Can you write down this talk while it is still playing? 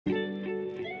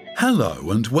Hello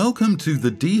and welcome to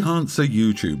the Dehancer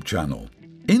YouTube channel.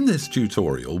 In this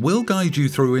tutorial, we'll guide you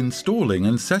through installing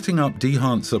and setting up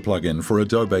Dehancer plugin for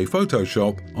Adobe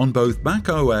Photoshop on both Mac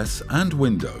OS and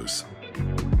Windows.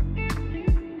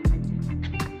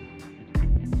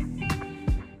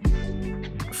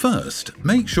 First,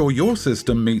 make sure your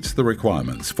system meets the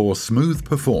requirements for smooth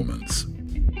performance.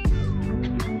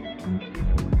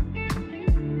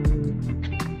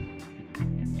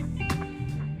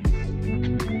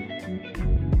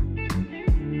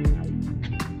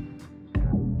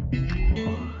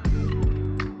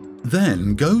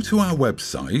 Then go to our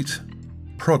website,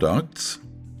 Products,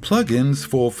 Plugins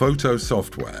for Photo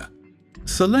Software.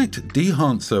 Select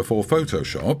Dehancer for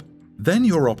Photoshop, then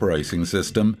your operating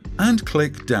system, and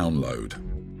click Download.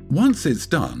 Once it's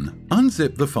done,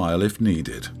 unzip the file if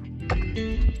needed.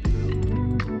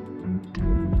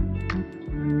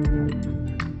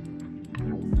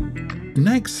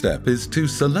 Next step is to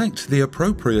select the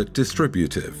appropriate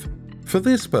distributive. For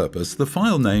this purpose, the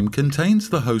file name contains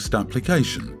the host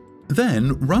application.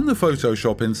 Then run the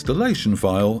Photoshop installation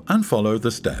file and follow the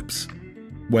steps.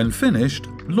 When finished,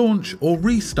 launch or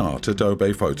restart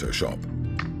Adobe Photoshop.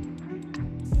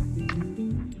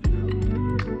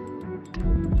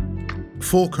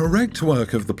 For correct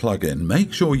work of the plugin,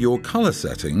 make sure your color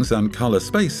settings and color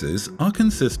spaces are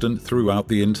consistent throughout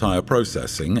the entire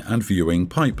processing and viewing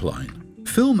pipeline.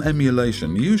 Film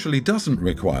emulation usually doesn't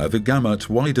require the gamut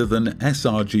wider than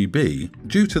sRGB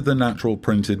due to the natural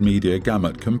printed media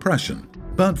gamut compression.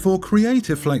 But for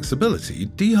creative flexibility,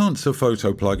 Dehancer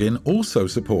Photo plugin also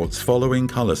supports following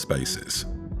color spaces: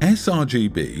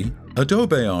 sRGB,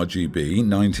 Adobe RGB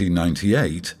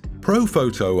 1998,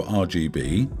 ProPhoto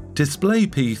RGB, Display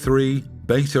P3,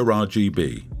 Beta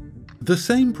RGB. The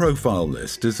same profile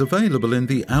list is available in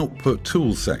the Output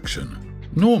Tools section.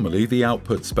 Normally, the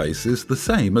output space is the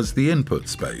same as the input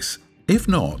space. If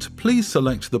not, please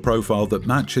select the profile that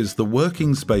matches the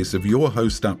working space of your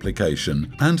host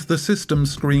application and the system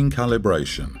screen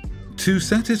calibration. To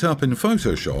set it up in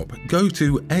Photoshop, go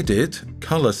to Edit,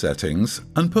 Color Settings,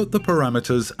 and put the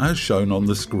parameters as shown on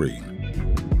the screen.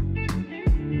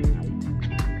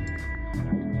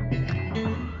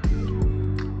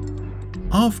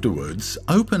 Afterwards,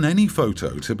 open any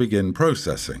photo to begin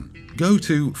processing. Go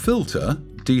to Filter,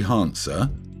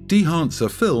 Dehancer, Dehancer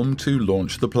Film to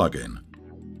launch the plugin.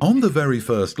 On the very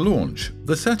first launch,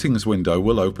 the settings window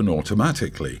will open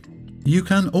automatically. You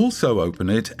can also open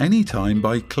it anytime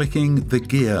by clicking the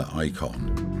gear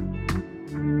icon.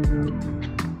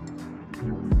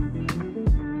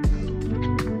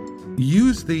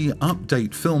 Use the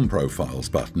Update Film Profiles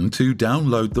button to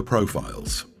download the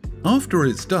profiles. After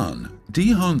it's done,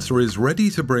 Dehancer is ready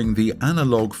to bring the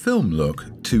analog film look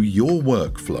to your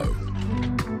workflow.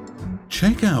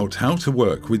 Check out how to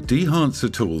work with Dehancer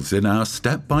tools in our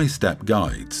step-by-step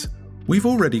guides. We've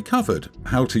already covered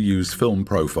how to use film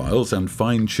profiles and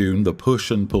fine-tune the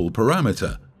push and pull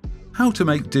parameter, how to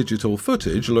make digital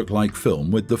footage look like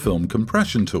film with the film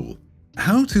compression tool,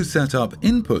 how to set up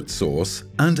input source,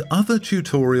 and other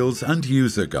tutorials and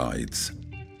user guides.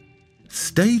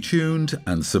 Stay tuned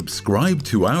and subscribe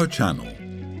to our channel.